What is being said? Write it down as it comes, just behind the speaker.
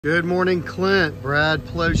Good morning, Clint. Brad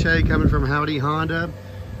Plauche coming from Howdy Honda.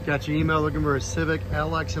 Got your email looking for a Civic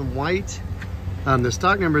LX in white. The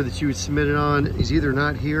stock number that you would submit it on is either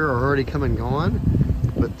not here or already come and gone.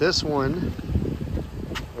 But this one,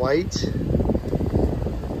 white.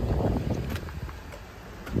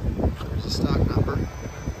 There's the stock number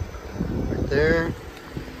right there.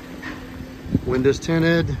 Windows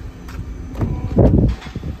tinted.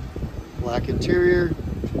 Black interior.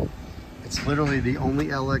 It's literally the only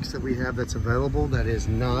LX that we have that's available that is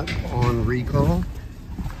not on recall.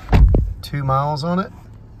 2 miles on it.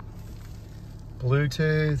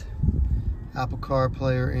 Bluetooth, Apple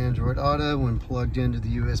CarPlay or Android Auto when plugged into the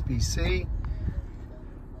USB-C.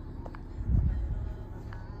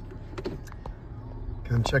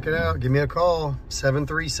 Come check it out. Give me a call,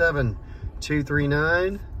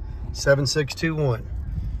 737-239-7621.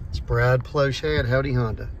 It's Brad Plauche at Howdy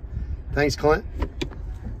Honda. Thanks, Clint.